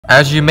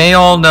As you may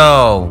all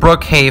know,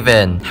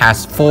 Brookhaven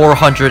has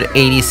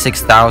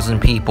 486,000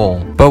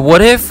 people. But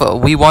what if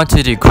we want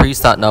to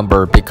decrease that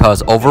number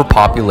because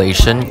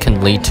overpopulation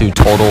can lead to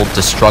total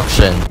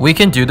destruction? We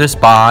can do this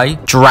by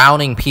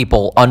drowning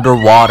people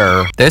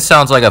underwater. This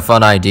sounds like a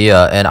fun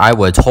idea, and I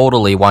would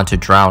totally want to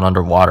drown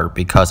underwater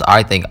because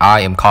I think I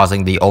am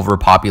causing the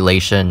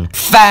overpopulation.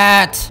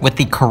 Fat! With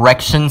the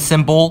correction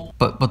symbol.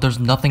 But there's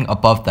nothing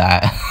above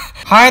that.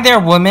 Hi there,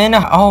 woman.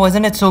 Oh,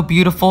 isn't it so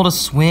beautiful to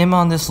swim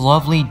on this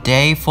lovely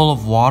day full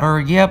of water?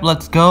 Yep,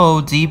 let's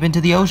go deep into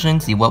the ocean,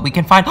 see what we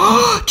can find.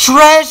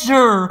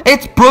 Treasure!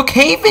 It's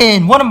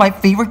Brookhaven, one of my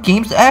favorite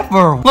games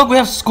ever. Look, we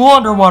have school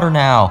underwater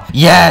now.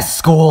 Yes,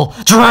 school.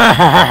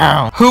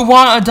 Drown! Who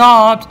want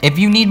adopt? If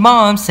you need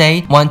mom,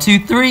 say 1,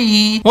 2,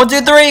 3. 1,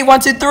 2, 3. 1,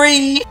 2,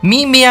 3.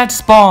 Meet me at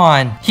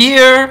spawn.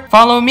 Here,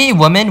 follow me,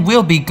 woman.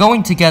 We'll be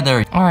going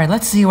together. All right,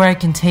 let's see where I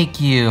can take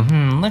you.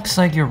 Looks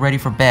like you're ready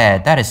for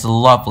bed. That is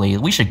lovely.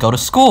 We should go to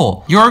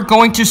school. You're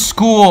going to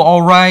school,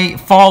 all right?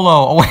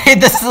 Follow. Oh, wait,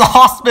 this is a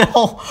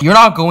hospital. You're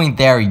not going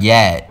there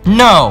yet.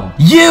 No,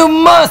 you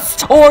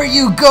must, or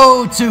you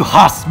go to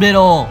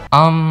hospital.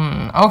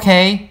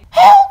 Okay.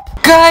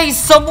 Help! Guys,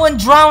 someone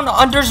drowned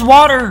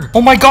underwater.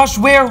 Oh my gosh,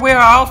 where?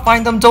 I'll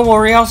find them. Don't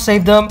worry, I'll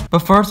save them. But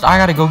first, I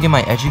gotta go get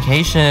my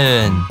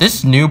education.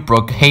 This new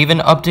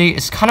Brookhaven update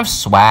is kind of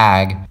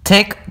swag.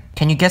 Tick.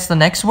 Can you guess the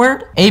next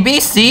word?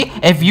 ABC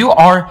if you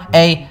are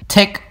a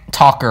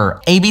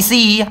TikToker.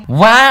 ABC.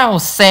 Wow,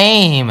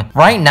 same.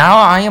 Right now,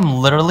 I am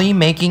literally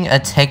making a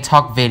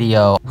TikTok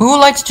video. Who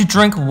likes to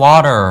drink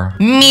water?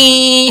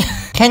 Me.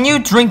 Can you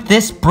drink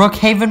this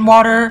Brookhaven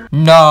water?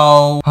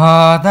 No.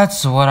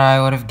 That's what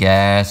I would have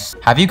guessed.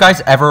 Have you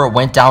guys ever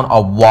went down a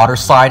water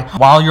slide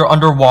while you're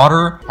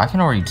underwater? I can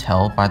already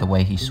tell by the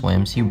way he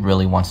swims. He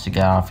really wants to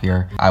get out of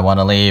here. I want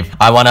to leave.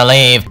 I want to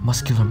leave.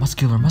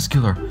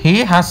 Muscular.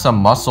 He has some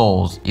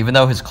muscles, even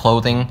though his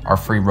clothing are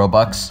free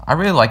Robux. I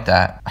really like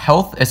that.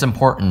 Health is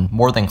important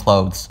more than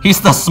clothes.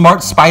 He's the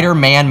smart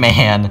Spider-Man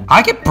man.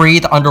 I can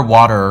breathe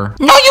underwater.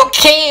 No, you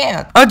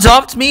can't.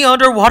 Adopt me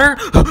underwater.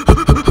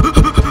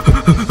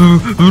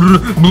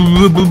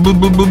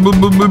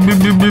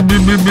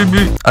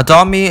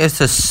 Adopt Me is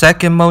the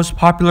second most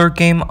popular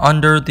game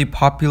under the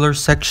popular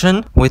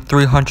section with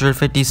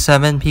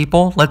 357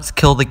 people. Let's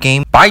kill the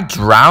game by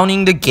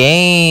drowning the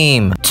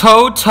game.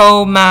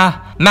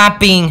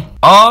 Mapping.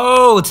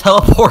 Oh,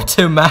 teleport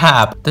to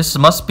map. This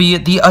must be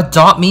the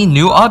Adopt Me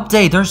new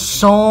update. There's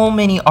so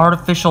many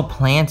artificial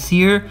plants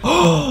here.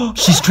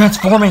 She's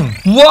transforming.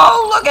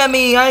 Whoa, look at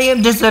me. I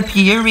am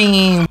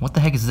disappearing. What the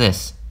heck is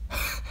this?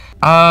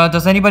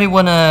 Does anybody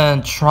want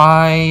to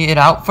try it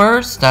out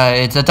first?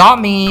 It's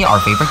Adopt Me, our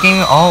favorite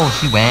game. Oh,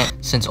 she went.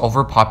 Since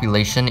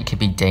overpopulation, it can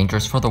be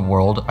dangerous for the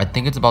world. I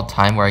think it's about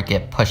time where I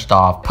get pushed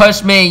off.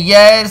 Push me,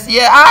 yes,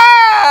 yeah.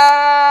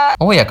 Ah!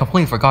 Oh, yeah, I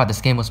completely forgot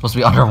this game was supposed to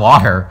be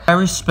underwater. I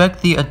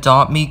respect the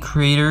Adopt Me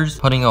creators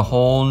putting a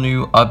whole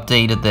new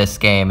update to this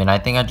game, and I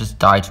think I just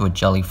died to a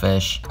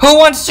jellyfish. Who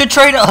wants to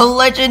trade a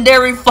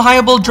legendary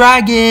flyable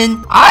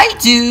dragon? I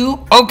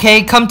do.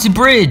 Okay, come to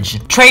bridge.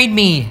 Trade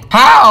me.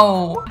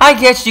 How? I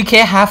guess you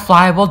can't have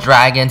flyable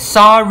dragons.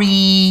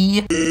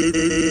 Sorry.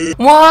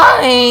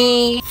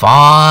 Why?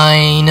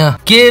 Fine.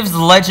 Gives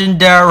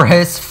legendary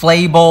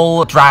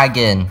flyable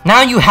dragon.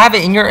 Now you have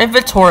it in your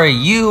inventory.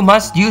 You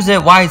must use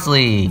it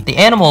wisely. The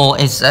animal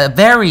is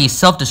very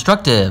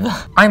self-destructive.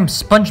 I'm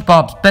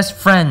SpongeBob's best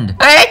friend.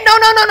 Hey, no,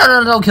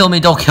 don't kill me,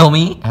 don't kill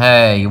me.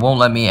 Hey, you won't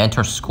let me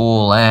enter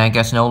school. I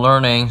guess no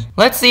learning.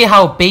 Let's see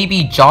how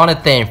baby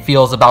Jonathan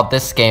feels about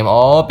this game.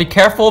 Oh, be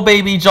careful,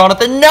 baby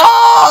Jonathan. No!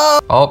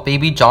 Oh,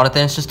 baby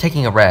Jonathan's just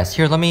taking a rest.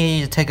 Here, let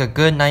me take a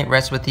good night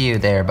rest with you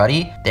there,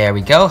 buddy. There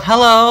we go.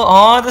 Hello.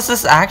 Oh, this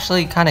is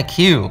actually kind of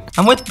cute.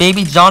 I'm with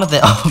baby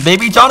Jonathan. Oh,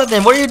 baby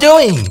Jonathan, what are you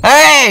doing?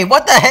 Hey,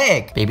 what the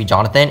heck? Baby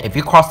Jonathan, if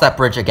you cross that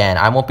bridge again,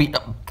 I won't be...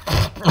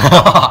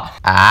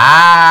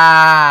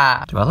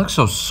 Ah! Do I look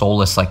so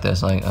soulless like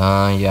this? Like,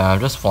 yeah, I'm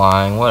just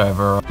flying,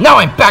 whatever. Now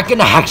I'm back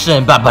in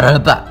action!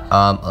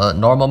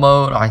 Normal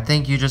mode, I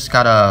think you just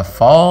gotta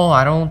fall.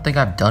 I don't think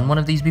I've done one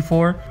of these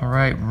before.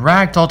 Alright,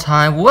 ragdoll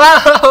time.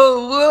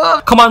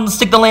 Whoa! Come on,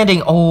 stick the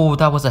landing. Oh,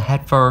 that was a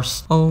head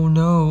first. Oh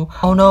no.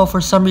 Oh no,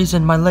 for some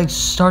reason, my leg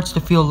starts to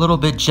feel a little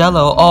bit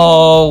jello.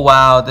 Oh,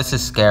 wow, this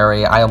is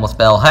scary. I almost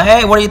fell.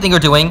 Hey, what do you think you're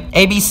doing?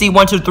 ABC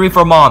 1, 2, 3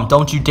 for mom.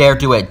 Don't you dare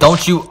do it.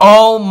 Don't you?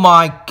 Oh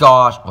my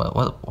gosh.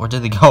 Where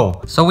did they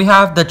go? So we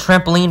have the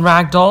trampoline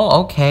ragdoll.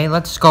 Okay,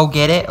 let's go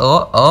get it.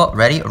 Oh,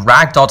 ready?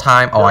 Ragdoll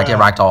time. Oh, I did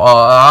ragdoll.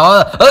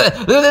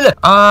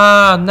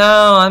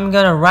 No, I'm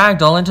gonna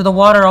ragdoll into the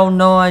water. Oh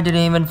no, I didn't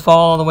even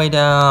fall all the way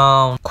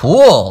down.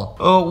 Cool.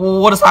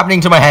 What is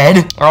happening to my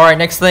head? All right,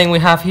 next thing we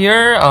have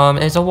here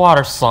is a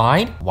water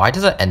slide. Why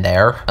does it end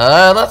there?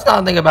 Let's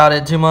not think about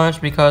it too much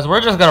because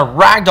we're just gonna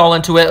ragdoll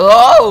into it.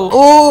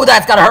 Oh, ooh,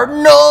 that's gotta hurt.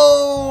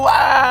 No.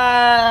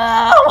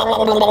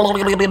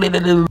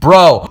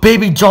 Bro,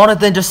 baby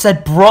Jonathan just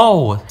said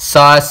bro.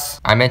 Sus.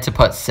 I meant to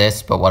put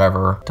sis, but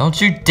whatever. Don't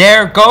you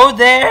dare go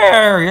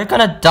there. You're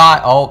gonna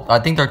die. Oh, I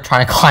think they're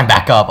trying to climb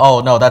back up.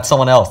 Oh, no, that's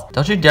someone else.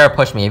 Don't you dare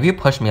push me. If you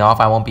push me off,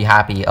 I won't be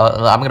happy.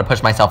 I'm gonna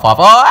push myself off.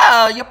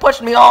 Oh, you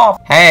pushed me off.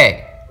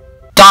 Hey.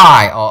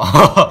 Die!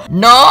 Oh,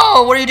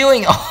 no! What are you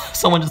doing? Oh,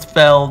 someone just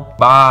fell.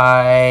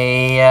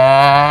 Bye.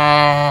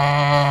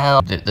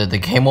 The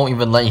game won't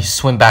even let you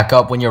swim back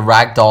up when you're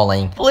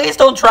ragdolling. Please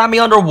don't trap me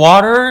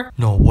underwater.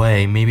 No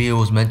way. Maybe it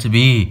was meant to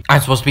be.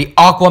 I'm supposed to be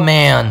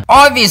Aquaman.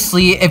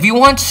 Obviously, if you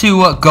want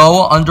to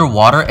go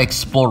underwater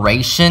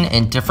exploration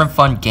in different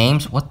fun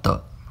games, what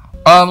the?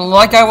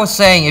 Like I was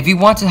saying, if you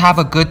want to have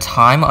a good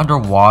time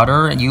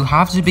underwater, you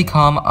have to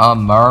become a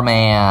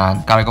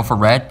merman. Gotta go for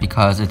red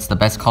because it's the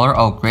best color.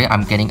 Oh, great.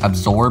 I'm getting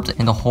absorbed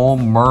in the whole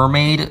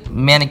mermaid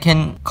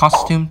mannequin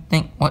costume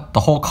thing. What? The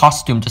whole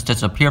costume just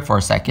disappeared for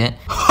a second.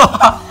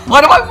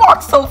 Why do I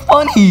walk so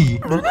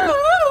funny?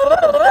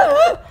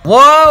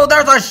 Whoa,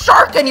 there's a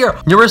shark in here.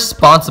 You're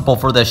responsible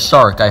for this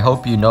shark. I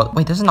hope you know.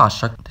 Wait, this is not a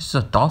shark. This is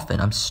a dolphin.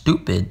 I'm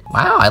stupid.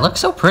 Wow, I look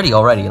so pretty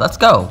already. Let's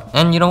go.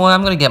 And you know what?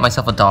 I'm gonna get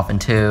myself a dolphin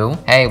too.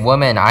 Hey,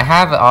 woman, I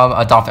have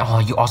a dolphin. Oh,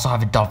 you also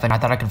have a dolphin. I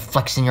thought I could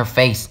flex in your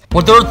face.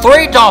 Well, there are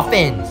 3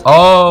 dolphins.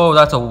 Oh,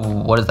 that's a,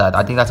 what is that?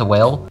 I think that's a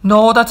whale.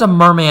 No, that's a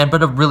merman,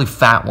 but a really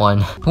fat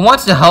one. Who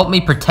wants to help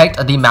me protect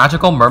the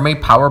magical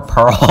mermaid power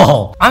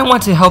pearl? I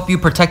want to help you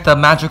protect the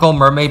magical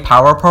mermaid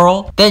power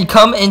pearl. Then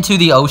come into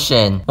the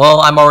ocean.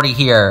 Well, I'm already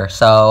here,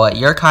 so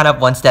you're kind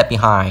of one step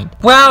behind.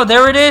 Wow,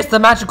 there it is, the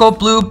magical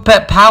blue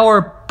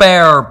power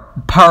bear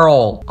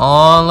pearl.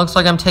 Oh, looks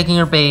like I'm taking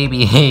your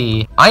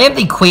baby. I am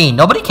the queen.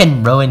 Nobody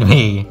can ruin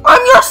me.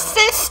 I'm your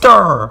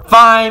sister.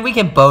 Fine, we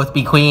can both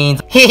be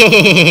queens.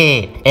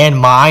 And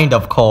mind,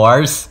 of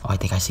course. Oh, I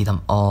think I see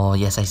them. Oh,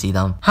 yes, I see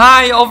them.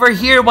 Hi, over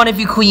here, one of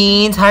you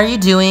queens. How are you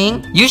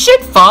doing? You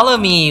should follow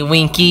me,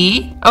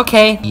 Winky.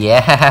 Okay.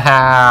 Yeah,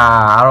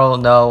 I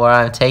don't know where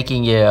I'm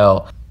taking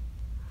you.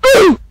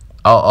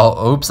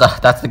 Oh, oops,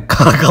 that's the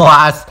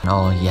glass.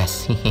 Oh,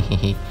 yes.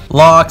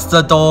 Locks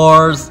the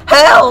doors.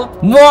 Help!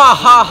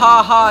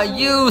 Mwahahaha,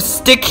 you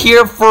stick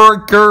here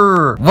for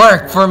grr.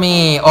 Work for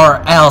me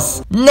or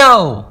else.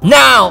 No,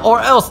 now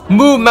or else.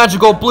 Move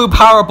magical blue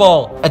power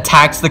ball.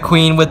 Attacks the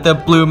queen with the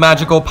blue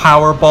magical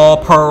power ball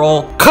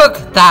pearl.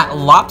 Cook that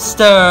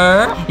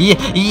lobster.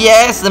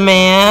 Yes,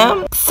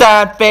 ma'am.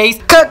 Sad face.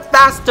 Cook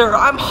faster.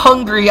 I'm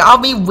hungry. I'll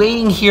be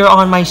waiting here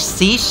on my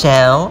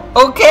seashell.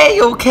 Okay.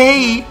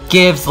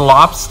 Gives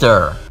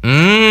lobster.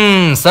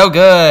 Mmm, so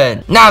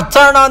good. Now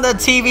turn on the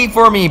TV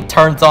for me.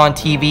 Turns on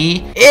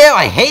TV. Ew,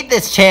 I hate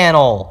this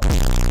channel.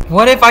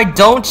 What if I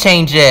don't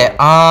change it?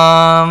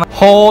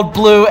 Hold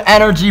blue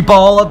energy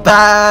ball of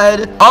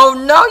bad. Oh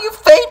no, you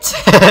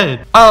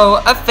fainted.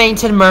 Oh, a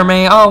fainted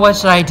mermaid. Oh, what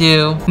should I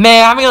do?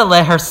 Man, I'm gonna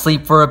let her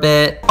sleep for a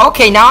bit.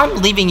 Okay, now I'm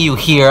leaving you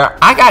here.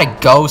 I gotta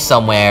go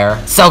somewhere.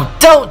 So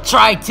don't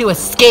try to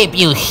escape,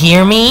 you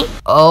hear me?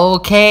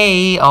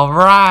 Okay,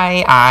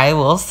 alright. I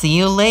will see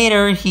you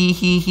later.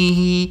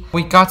 Hee.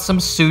 We got some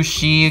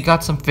sushi,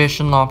 got some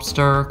fish and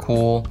lobster.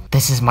 Cool.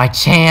 This is my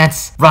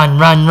chance.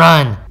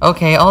 Run.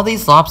 Okay, all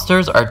these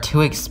lobsters are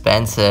too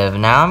expensive.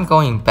 Now I'm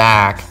going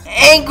back.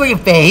 Angry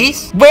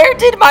face? Where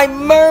did my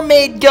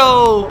mermaid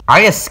go?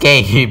 I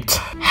escaped.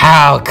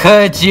 How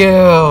could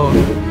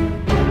you?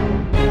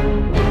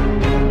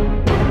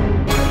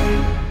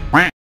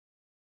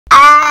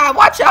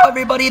 Watch out,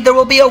 everybody. There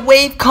will be a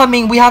wave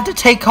coming. We have to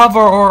take cover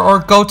or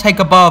go take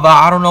above.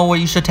 I don't know what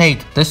you should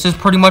take. This is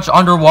pretty much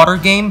underwater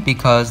game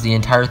because the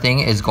entire thing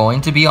is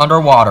going to be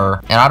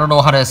underwater. And I don't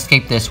know how to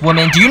escape this.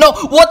 Woman, do you know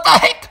what the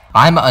heck?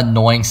 I'm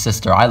annoying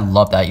sister. I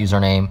love that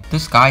username.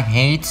 This guy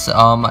hates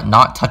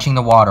not touching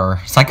the water.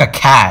 He's like a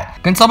cat.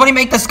 Can somebody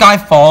make this guy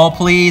fall,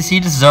 please? He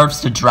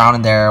deserves to drown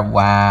in there.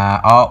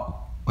 Wow. Oh,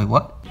 wait,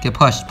 what? Get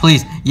pushed,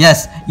 please.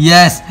 Yes.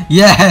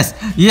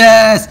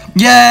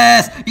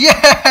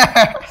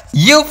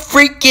 You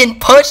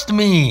freaking pushed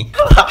me.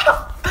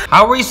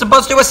 How are we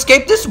supposed to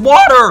escape this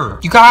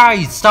water? You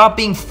guys, stop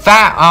being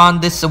fat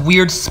on this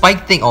weird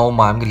spike thing. Oh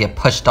my, I'm gonna get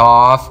pushed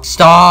off.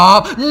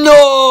 Stop.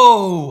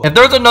 No. If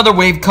there's another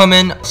wave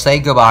coming, say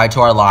goodbye to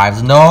our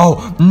lives.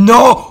 No.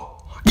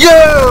 You!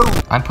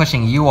 I'm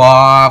pushing you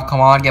off.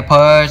 Come on, get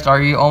pushed.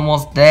 Are you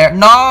almost there?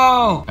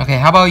 No! Okay,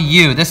 how about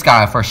you? This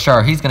guy, for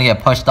sure. He's gonna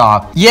get pushed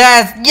off.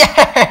 Yes!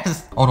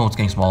 Oh no, it's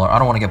getting smaller. I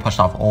don't want to get pushed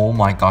off. Oh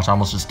my gosh, I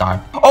almost just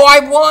died. Oh, I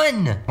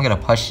won! I'm gonna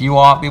push you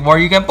off before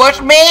you can push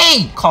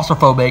me!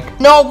 Claustrophobic.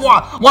 No,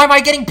 why am I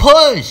getting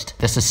pushed?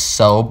 This is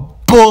so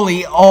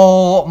bully.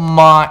 Oh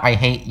my, I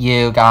hate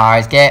you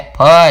guys. Get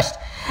pushed.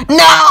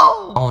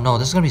 No! Oh no,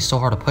 this is gonna be so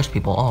hard to push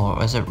people. Oh,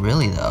 is it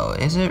really though?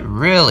 Is it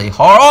really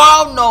hard?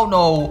 Oh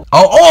no.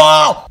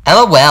 Oh!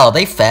 LOL,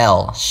 they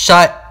fell.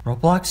 Shut.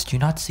 Roblox, do you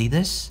not see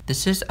this?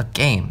 This is a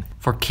game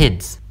for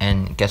kids.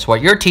 And guess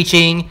what you're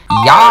teaching?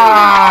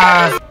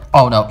 Yes!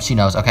 Oh no, she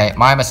knows. Okay,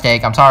 my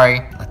mistake. I'm sorry.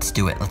 Let's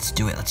do it. Let's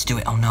do it. Let's do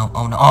it. Oh no.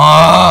 Oh no.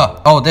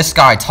 Oh, this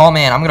guy, tall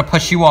man. I'm gonna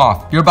push you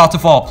off. You're about to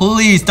fall.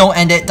 Please don't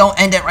end it. Don't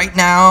end it right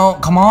now.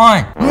 Come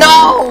on.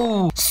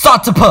 No!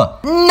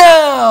 Satapa.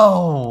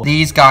 No!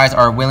 These guys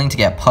are willing to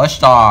get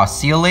pushed off.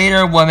 See you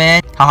later,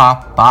 woman.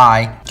 Haha.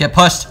 Bye. Get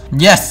pushed.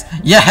 Yes.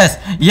 Yes.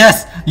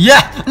 Yes.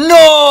 Yeah.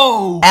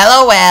 No!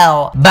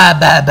 LOL.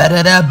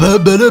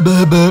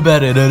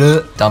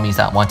 Dummies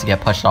that want to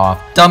get pushed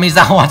off. Dummies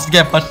that wants to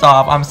get pushed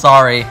off. I'm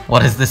sorry.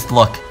 What is this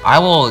look? I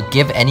will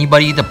give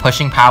anybody the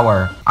pushing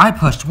power. I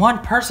pushed one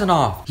person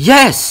off.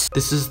 Yes!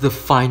 This is the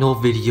final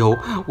video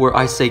where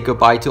I say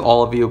goodbye to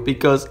all of you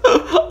because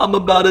I'm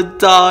about to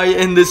die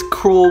in this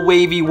cruel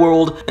wavy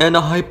world, and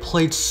I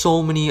played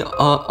so many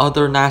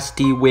other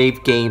nasty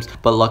wave games,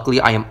 but luckily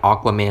I am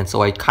Aquaman,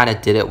 so I kind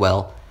of did it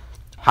well.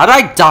 How did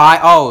I die?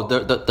 Oh,